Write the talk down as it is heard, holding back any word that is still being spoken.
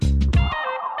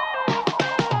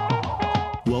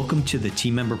Welcome to the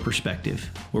Team Member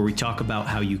Perspective, where we talk about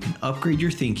how you can upgrade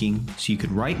your thinking so you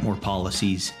can write more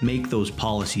policies, make those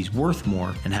policies worth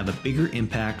more, and have a bigger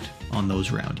impact on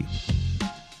those around you.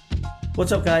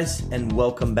 What's up, guys, and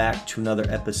welcome back to another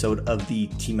episode of the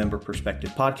Team Member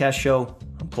Perspective podcast show.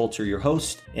 I'm Coulter, your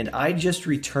host, and I just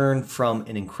returned from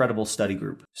an incredible study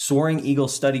group, Soaring Eagle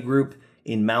Study Group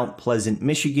in Mount Pleasant,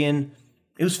 Michigan.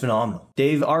 It was phenomenal.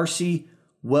 Dave Arce,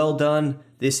 well done.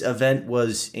 This event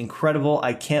was incredible.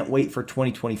 I can't wait for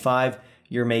 2025.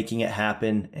 You're making it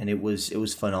happen, and it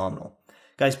was phenomenal.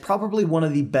 Guys, probably one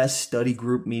of the best study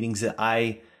group meetings that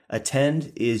I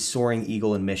attend is Soaring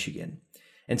Eagle in Michigan.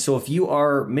 And so if you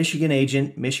are Michigan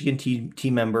agent, Michigan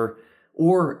team member,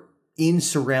 or in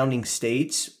surrounding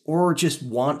states, or just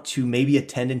want to maybe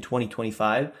attend in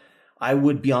 2025, I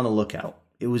would be on the lookout.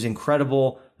 It was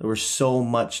incredible. There was so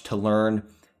much to learn,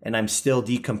 and I'm still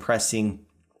decompressing,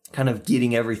 kind of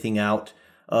getting everything out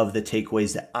of the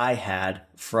takeaways that I had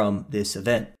from this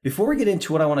event. Before we get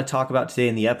into what I want to talk about today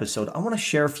in the episode, I want to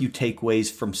share a few takeaways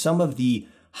from some of the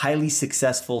highly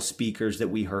successful speakers that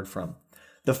we heard from.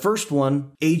 The first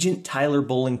one, Agent Tyler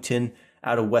Bullington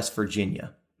out of West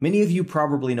Virginia. Many of you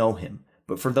probably know him,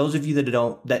 but for those of you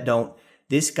that don't,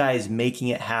 this guy is making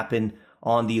it happen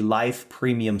on the life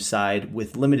premium side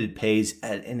with limited pays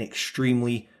at an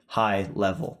extremely high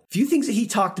level. A few things that he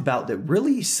talked about that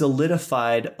really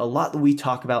solidified a lot that we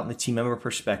talk about in the team member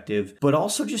perspective, but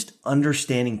also just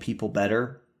understanding people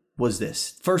better was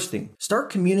this. First thing, start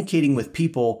communicating with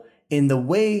people in the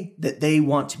way that they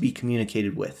want to be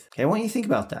communicated with. Okay, I want you to think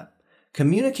about that.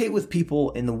 Communicate with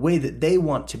people in the way that they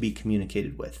want to be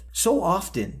communicated with. So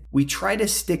often, we try to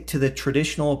stick to the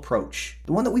traditional approach,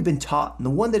 the one that we've been taught, and the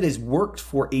one that has worked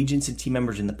for agents and team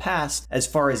members in the past, as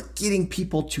far as getting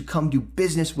people to come do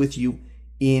business with you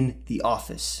in the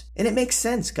office. And it makes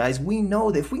sense, guys. We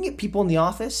know that if we can get people in the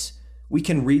office, we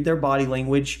can read their body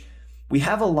language. We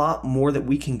have a lot more that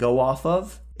we can go off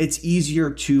of. It's easier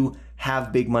to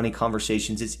have big money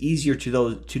conversations. It's easier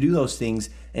to do those things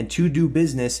and to do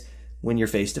business when you're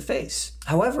face to face.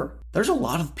 However, there's a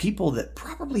lot of people that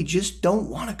probably just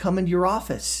don't want to come into your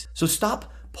office. So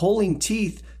stop pulling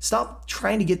teeth, stop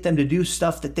trying to get them to do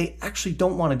stuff that they actually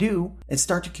don't want to do, and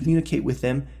start to communicate with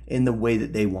them in the way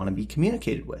that they want to be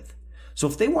communicated with. So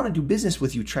if they want to do business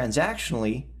with you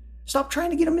transactionally, stop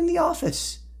trying to get them in the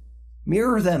office.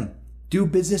 Mirror them. Do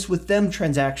business with them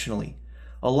transactionally.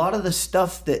 A lot of the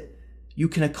stuff that you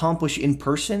can accomplish in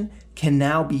person can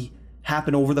now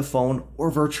happen over the phone or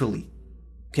virtually.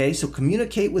 Okay, so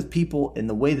communicate with people in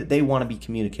the way that they want to be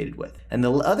communicated with. And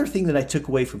the other thing that I took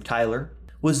away from Tyler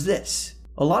was this.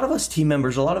 A lot of us team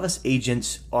members, a lot of us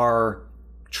agents are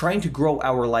trying to grow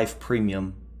our life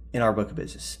premium in our book of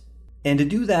business. And to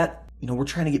do that, we're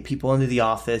trying to get people into the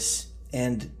office.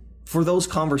 And for those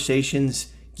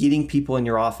conversations, getting people in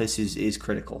your office is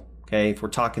critical, okay, if we're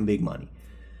talking big money.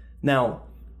 Now,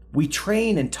 we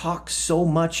train and talk so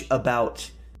much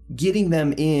about getting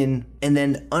them in and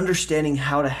then understanding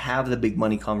how to have the big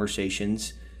money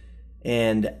conversations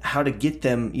and how to get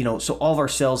them, so all of our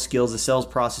sales skills, the sales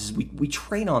processes, we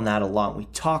train on that a lot. We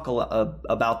talk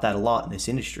about that a lot in this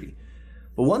industry.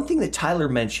 But one thing that Tyler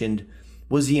mentioned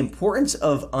was the importance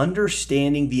of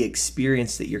understanding the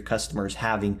experience that your customer is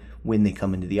having when they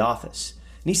come into the office.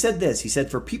 And he said this, he said,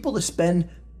 for people to spend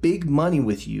big money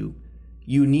with you,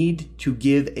 you need to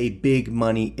give a big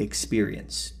money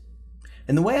experience.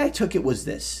 And the way I took it was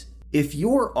this. If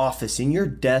your office and your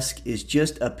desk is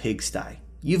just a pigsty,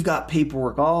 you've got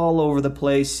paperwork all over the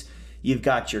place, you've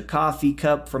got your coffee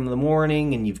cup from the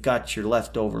morning, and you've got your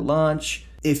leftover lunch.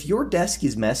 If your desk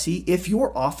is messy, if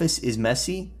your office is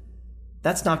messy,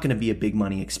 that's not going to be a big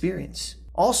money experience.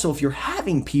 Also, if you're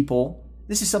having people,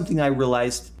 this is something I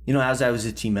realized, as I was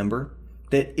a team member,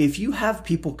 that if you have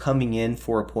people coming in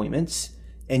for appointments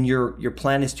and your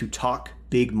plan is to talk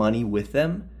big money with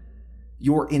them,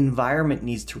 your environment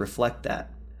needs to reflect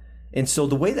that. And so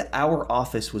the way that our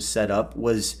office was set up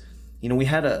was, we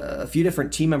had a few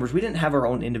different team members. We didn't have our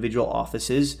own individual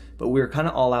offices, but we were kind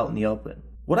of all out in the open.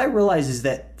 What I realized is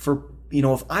that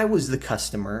if I was the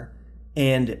customer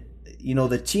and,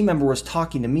 the team member was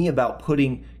talking to me about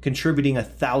contributing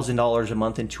 $1,000 a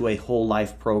month into a whole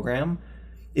life program,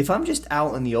 if I'm just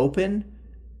out in the open,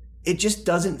 it just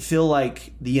doesn't feel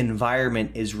like the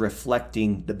environment is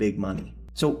reflecting the big money.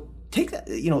 So take that,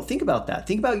 think about that.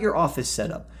 Think about your office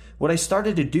setup. What I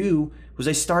started to do was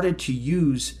I started to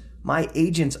use my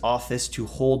agent's office to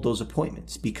hold those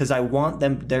appointments because I want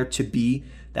them there to be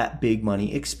that big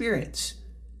money experience.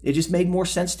 It just made more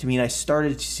sense to me, and I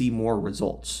started to see more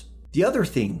results. The other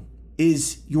thing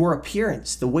is your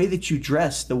appearance, the way that you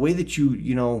dress, the way that you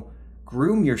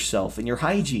groom yourself and your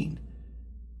hygiene.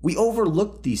 We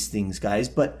overlook these things, guys,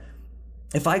 but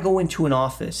if I go into an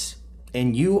office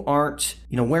and you aren't,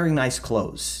 wearing nice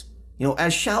clothes,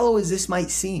 as shallow as this might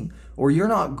seem, or you're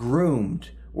not groomed,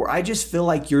 or I just feel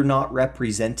like you're not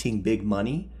representing big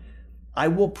money, I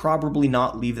will probably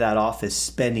not leave that office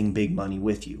spending big money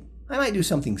with you. I might do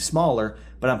something smaller,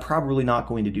 but I'm probably not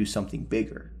going to do something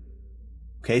bigger.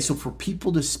 Okay, so for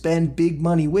people to spend big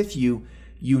money with you,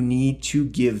 you need to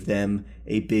give them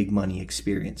a big money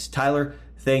experience. Tyler,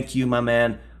 thank you, my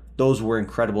man. Those were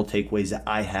incredible takeaways that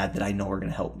I had that I know are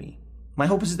going to help me. My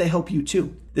hope is that they help you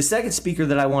too. The second speaker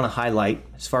that I want to highlight,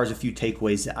 as far as a few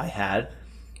takeaways that I had,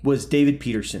 was David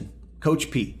Peterson,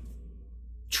 Coach P.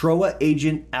 TROA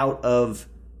agent out of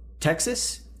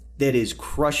Texas that is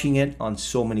crushing it on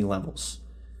so many levels.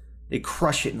 They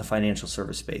crush it in the financial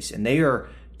service space, and they are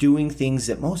doing things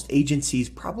that most agencies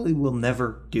probably will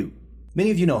never do.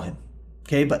 Many of you know him,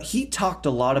 okay? But he talked a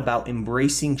lot about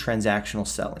embracing transactional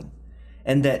selling,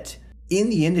 and that in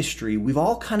the industry, we've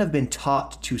all kind of been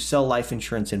taught to sell life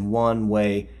insurance in one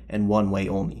way and one way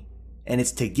only. And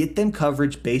it's to get them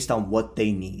coverage based on what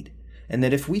they need. And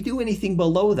that if we do anything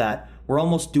below that, we're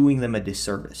almost doing them a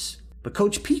disservice. But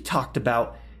Coach P talked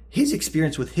about his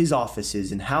experience with his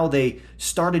offices and how they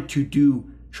started to do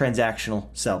transactional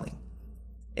selling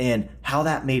and how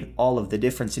that made all of the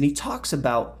difference. And he talks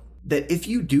about that if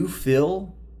you do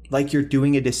feel like you're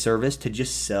doing a disservice to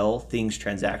just sell things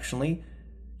transactionally,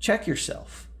 check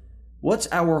yourself. What's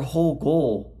our whole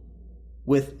goal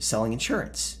with selling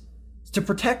insurance? It's to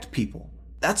protect people.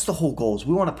 That's the whole goal, is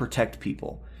we want to protect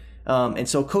people. And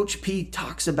so Coach P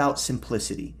talks about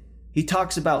simplicity. He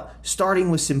talks about starting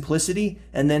with simplicity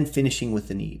and then finishing with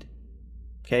the need.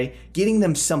 Okay? Getting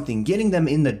them something, getting them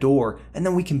in the door, and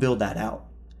then we can build that out.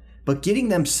 But getting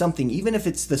them something, even if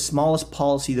it's the smallest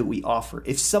policy that we offer,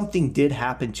 if something did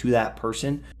happen to that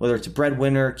person, whether it's a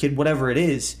breadwinner, kid, whatever it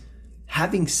is,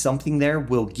 having something there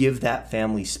will give that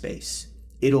family space.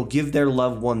 It'll give their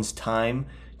loved ones time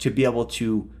to be able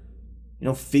to,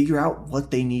 figure out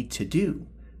what they need to do,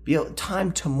 be able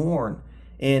time to mourn,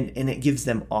 and it gives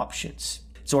them options.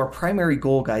 So our primary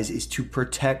goal, guys, is to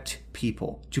protect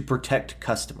people, to protect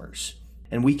customers.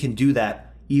 And we can do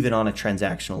that even on a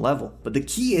transactional level. But the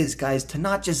key is, guys, to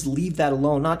not just leave that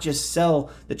alone, not just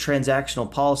sell the transactional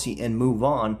policy and move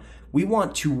on. We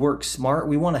want to work smart.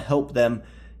 We want to help them,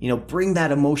 bring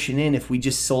that emotion in. If we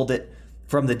just sold it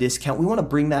from the discount, we want to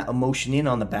bring that emotion in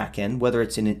on the back end, whether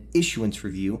it's in an issuance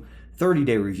review,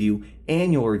 30-day review,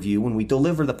 annual review. When we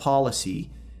deliver the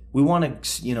policy, we want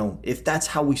to, if that's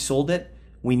how we sold it,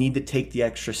 we need to take the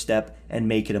extra step and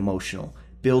make it emotional,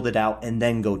 build it out, and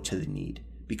then go to the need.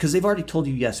 Because they've already told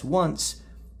you yes once,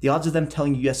 the odds of them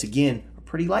telling you yes again are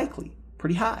pretty likely,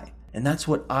 pretty high. And that's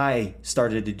what I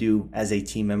started to do as a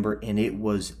team member, and it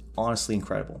was honestly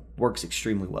incredible. Works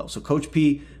extremely well. So Coach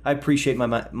P, I appreciate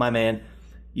my man.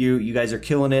 You guys are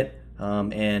killing it,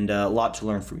 and a lot to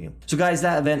learn from you. So guys,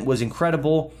 that event was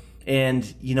incredible.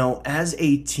 And, as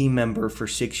a team member for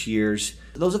 6 years,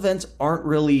 those events aren't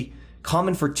really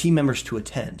common for team members to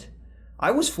attend.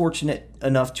 I was fortunate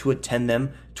enough to attend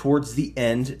them towards the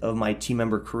end of my team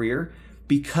member career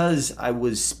because I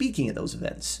was speaking at those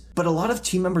events. But a lot of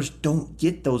team members don't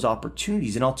get those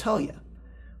opportunities. And I'll tell you,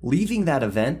 leaving that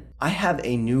event, I have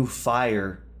a new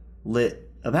fire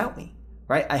lit about me,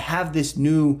 right? I have this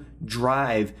new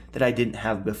drive that I didn't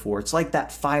have before. It's like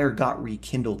that fire got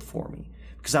rekindled for me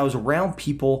because I was around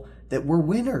people that were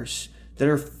winners, that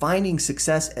are finding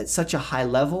success at such a high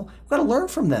level. I've got to learn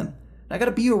from them. I got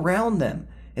to be around them.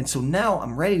 And so now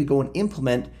I'm ready to go and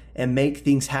implement and make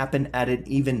things happen at an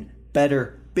even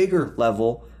better, bigger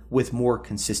level with more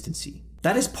consistency.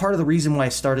 That is part of the reason why I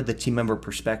started the team member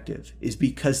perspective, is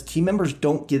because team members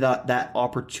don't get that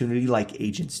opportunity like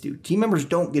agents do. Team members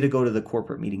don't get to go to the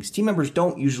corporate meetings. Team members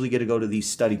don't usually get to go to these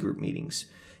study group meetings,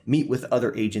 meet with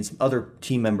other agents, other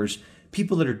team members,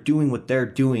 people that are doing what they're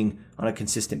doing on a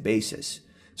consistent basis.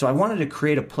 So I wanted to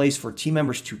create a place for team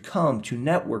members to come, to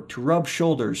network, to rub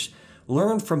shoulders,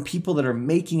 learn from people that are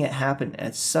making it happen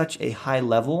at such a high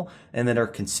level and that are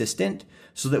consistent,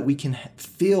 so that we can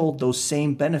feel those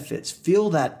same benefits, feel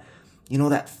that,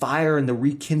 that fire and the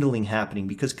rekindling happening.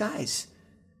 Because guys,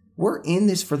 we're in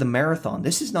this for the marathon.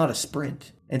 This is not a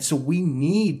sprint. And so we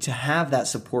need to have that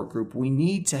support group. We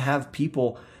need to have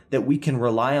people that we can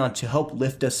rely on to help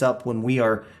lift us up when we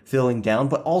are feeling down,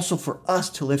 but also for us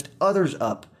to lift others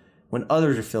up when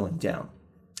others are feeling down.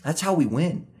 That's how we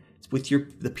win. It's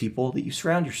with the people that you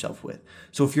surround yourself with.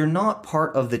 So if you're not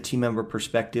part of the Team Member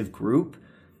Perspective group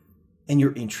and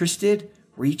you're interested,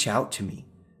 reach out to me.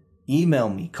 Email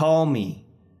me, call me,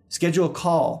 Schedule a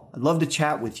call. I'd love to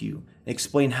chat with you and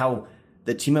explain how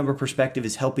the team member perspective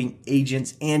is helping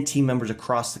agents and team members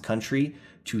across the country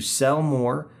to sell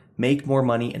more, make more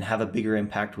money, and have a bigger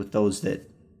impact with those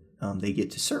that they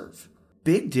get to serve.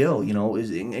 Big deal, is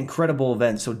an incredible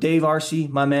event. So Dave Arce,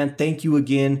 my man, thank you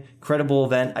again. Incredible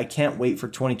event. I can't wait for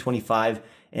 2025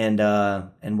 and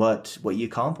what you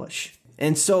accomplish.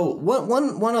 And so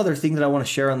one other thing that I want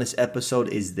to share on this episode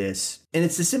is this, and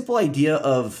it's the simple idea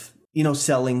of,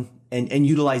 selling and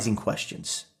utilizing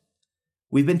questions.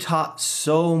 We've been taught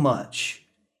so much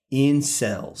in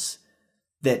sales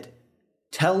that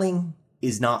telling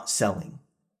is not selling,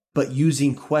 but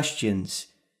using questions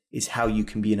is how you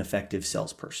can be an effective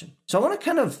salesperson. So I want to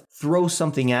kind of throw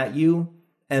something at you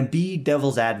and be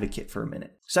devil's advocate for a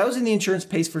minute. So I was in the insurance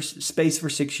space for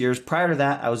 6 years. Prior to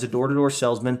that, I was a door-to-door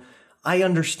salesman. I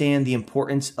understand the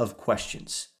importance of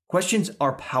questions. Questions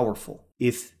are powerful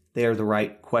if they are the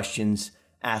right questions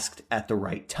asked at the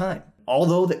right time.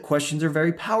 Although that questions are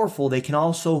very powerful, they can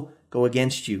also go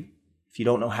against you if you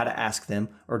don't know how to ask them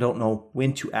or don't know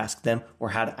when to ask them or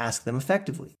how to ask them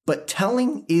effectively. But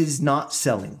telling is not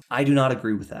selling. I do not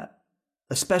agree with that,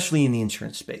 especially in the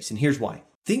insurance space. And here's why.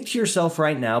 Think to yourself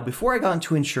right now, before I got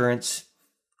into insurance,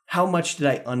 how much did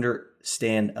I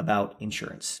understand about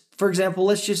insurance? For example,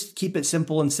 let's just keep it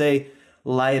simple and say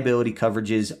liability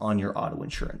coverages on your auto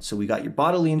insurance. So we got your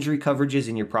bodily injury coverages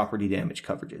and your property damage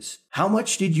coverages. How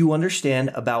much did you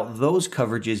understand about those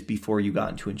coverages before you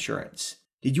got into insurance?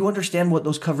 Did you understand what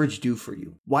those coverages do for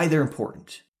you? Why they're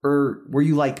important? Or were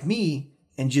you like me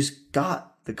and just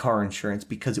got the car insurance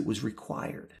because it was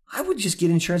required? I would just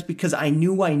get insurance because I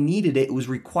knew I needed it. It was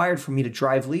required for me to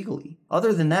drive legally.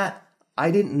 Other than that, I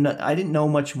didn't know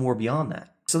much more beyond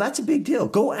that. So that's a big deal.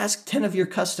 Go ask 10 of your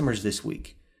customers this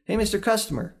week. Hey, Mr.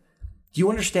 Customer, do you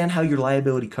understand how your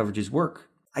liability coverages work?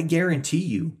 I guarantee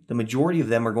you the majority of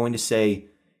them are going to say,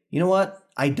 you know what?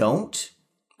 I don't.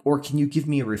 Or can you give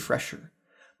me a refresher?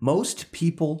 Most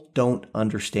people don't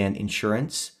understand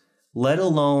insurance, let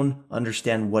alone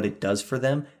understand what it does for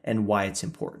them and why it's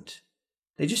important.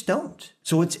 They just don't.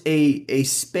 So it's a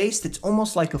space that's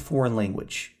almost like a foreign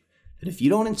language. That if you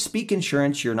don't speak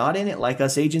insurance, you're not in it like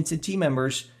us agents and team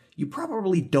members, you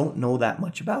probably don't know that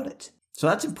much about it. So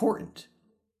that's important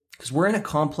because we're in a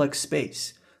complex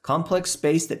space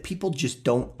that people just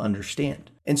don't understand.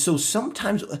 And so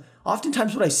oftentimes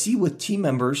what I see with team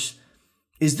members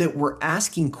is that we're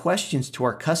asking questions to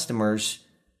our customers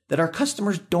that our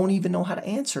customers don't even know how to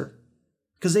answer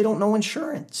because they don't know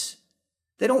insurance.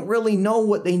 They don't really know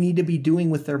what they need to be doing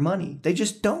with their money. They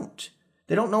just don't.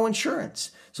 They don't know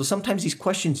insurance. So sometimes these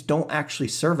questions don't actually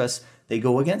serve us. They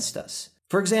go against us.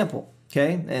 For example,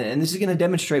 okay, and this is going to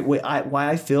demonstrate why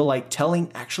I feel like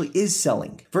telling actually is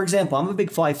selling. For example, I'm a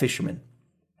big fly fisherman.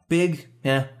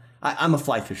 I'm a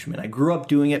fly fisherman. I grew up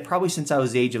doing it probably since I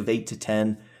was the age of 8 to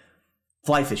 10,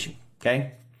 fly fishing,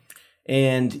 okay?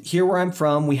 And here where I'm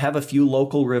from, we have a few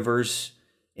local rivers,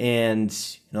 and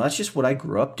that's just what I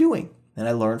grew up doing. And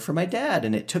I learned from my dad,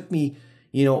 and it took me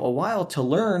a while to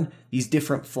learn these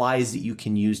different flies that you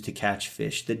can use to catch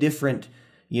fish, the different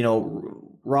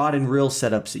rod and reel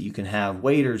setups that you can have,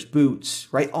 waders, boots,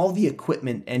 right? All the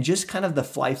equipment and just kind of the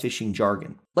fly fishing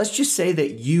jargon. Let's just say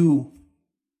that you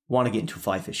want to get into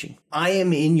fly fishing. I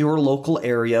am in your local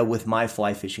area with my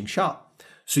fly fishing shop.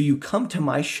 So you come to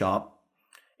my shop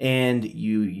and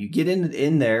you get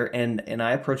in there and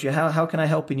I approach you. How can I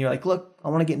help? And you're like, look, I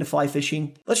want to get into fly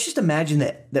fishing. Let's just imagine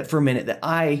that for a minute that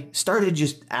I started to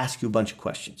just ask you a bunch of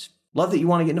questions. Love that you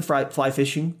want to get into fly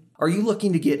fishing. Are you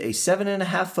looking to get a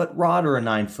 7.5 foot rod or a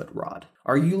 9 foot rod?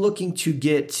 Are you looking to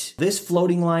get this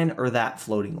floating line or that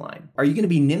floating line? Are you going to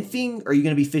be nymphing or are you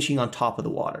going to be fishing on top of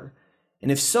the water?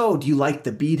 And if so, do you like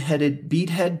the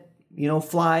beadhead,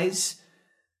 flies?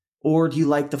 Or do you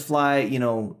like the fly,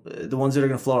 the ones that are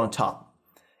going to float on top?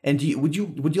 And would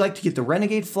you like to get the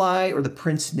renegade fly or the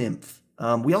prince nymph?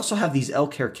 We also have these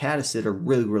elk hair caddis that are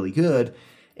really, really good.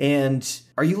 And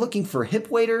are you looking for hip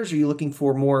waders? Or are you looking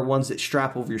for more ones that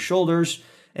strap over your shoulders?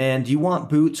 And do you want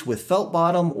boots with felt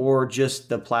bottom or just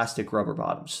the plastic rubber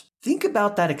bottoms? Think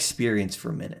about that experience for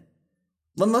a minute.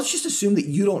 Let's just assume that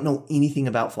you don't know anything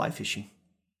about fly fishing.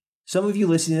 Some of you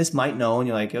listening to this might know, and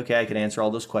you're like, okay, I can answer all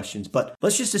those questions. But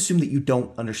let's just assume that you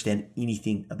don't understand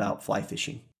anything about fly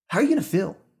fishing. How are you going to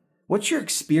feel? What's your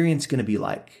experience going to be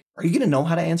like? Are you going to know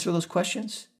how to answer those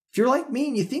questions? If you're like me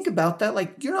and you think about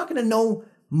that, you're not going to know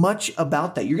much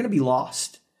about that. You're going to be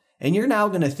lost. And you're now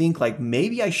going to think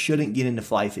maybe I shouldn't get into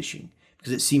fly fishing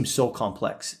because it seems so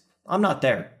complex. I'm not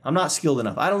there. I'm not skilled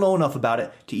enough. I don't know enough about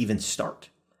it to even start.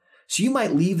 So you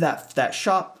might leave that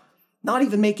shop not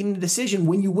even making a decision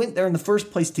when you went there in the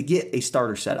first place to get a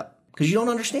starter setup because you don't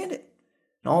understand it.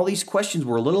 And all these questions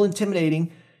were a little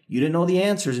intimidating. You didn't know the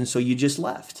answers, and so you just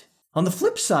left. On the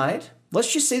flip side,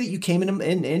 let's just say that you came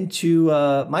into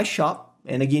my shop,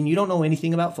 and again, you don't know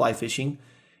anything about fly fishing.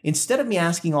 Instead of me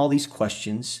asking all these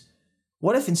questions,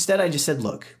 what if instead I just said,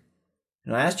 look,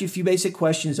 I asked you a few basic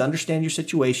questions, understand your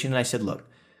situation, and I said, look,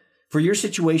 for your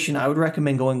situation, I would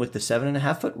recommend going with the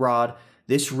 7.5 foot rod.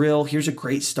 This reel, here's a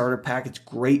great starter pack. It's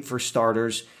great for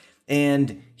starters.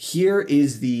 And here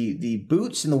is the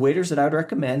boots and the waders that I would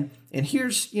recommend. And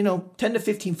here's, 10 to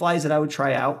 15 flies that I would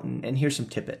try out. And here's some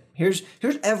tippet. Here's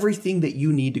everything that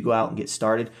you need to go out and get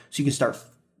started so you can start,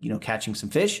 catching some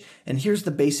fish. And here's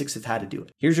the basics of how to do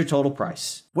it. Here's your total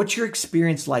price. What's your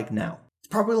experience like now? It's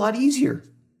probably a lot easier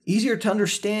to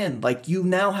understand. Like you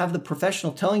now have the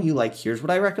professional telling you like, here's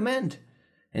what I recommend,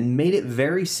 and made it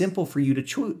very simple for you to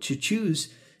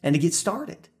choose and to get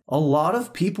started. A lot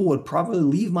of people would probably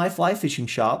leave my fly fishing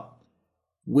shop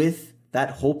with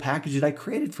that whole package that I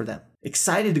created for them.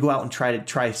 Excited to go out and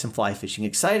try some fly fishing,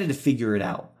 excited to figure it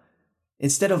out.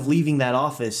 Instead of leaving that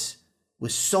office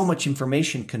with so much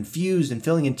information, confused and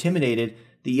feeling intimidated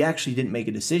that you actually didn't make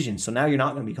a decision. So now you're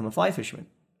not going to become a fly fisherman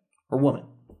or woman.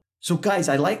 So guys,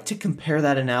 I like to compare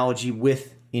that analogy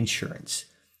with insurance.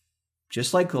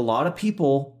 Just like a lot of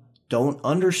people don't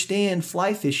understand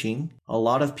fly fishing, a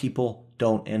lot of people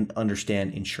don't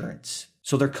understand insurance.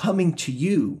 So they're coming to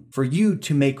you for you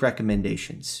to make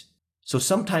recommendations. So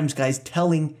sometimes, guys,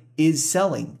 telling is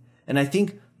selling. And I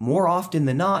think more often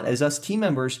than not, as us team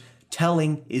members,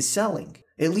 telling is selling,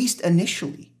 at least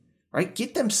initially, right?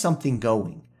 Get them something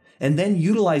going. And then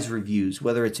utilize reviews,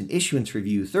 whether it's an issuance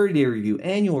review, 30-day review,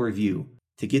 annual review,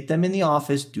 to get them in the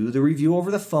office, do the review over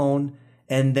the phone,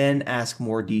 and then ask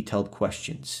more detailed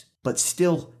questions. But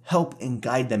still help and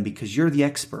guide them because you're the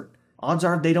expert. Odds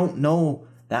are they don't know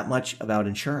that much about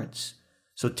insurance.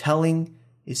 So telling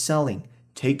is selling.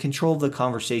 Take control of the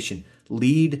conversation.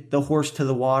 Lead the horse to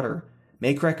the water.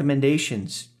 Make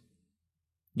recommendations.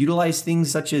 Utilize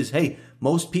things such as, hey,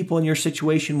 most people in your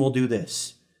situation will do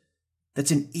this.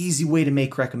 That's an easy way to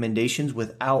make recommendations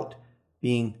without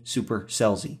being super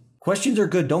salesy. Questions are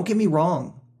good, don't get me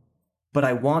wrong, but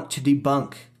I want to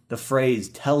debunk the phrase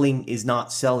telling is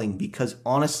not selling because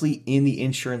honestly, in the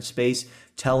insurance space,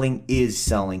 telling is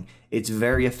selling. It's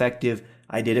very effective.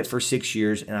 I did it for 6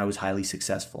 years and I was highly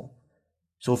successful.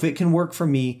 So if it can work for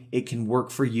me, it can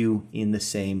work for you in the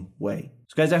same way.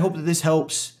 So guys, I hope that this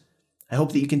helps. I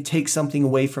hope that you can take something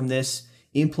away from this,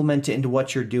 implement it into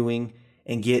what you're doing,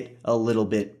 and get a little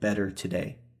bit better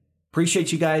today.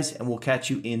 Appreciate you guys, and we'll catch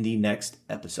you in the next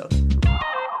episode.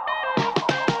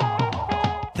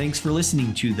 Thanks for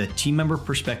listening to the Team Member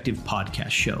Perspective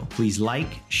podcast show. Please like,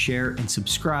 share, and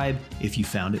subscribe if you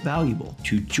found it valuable.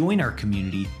 To join our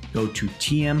community, go to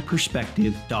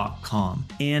tmperspective.com.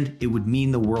 And it would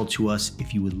mean the world to us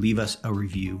if you would leave us a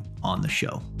review on the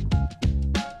show.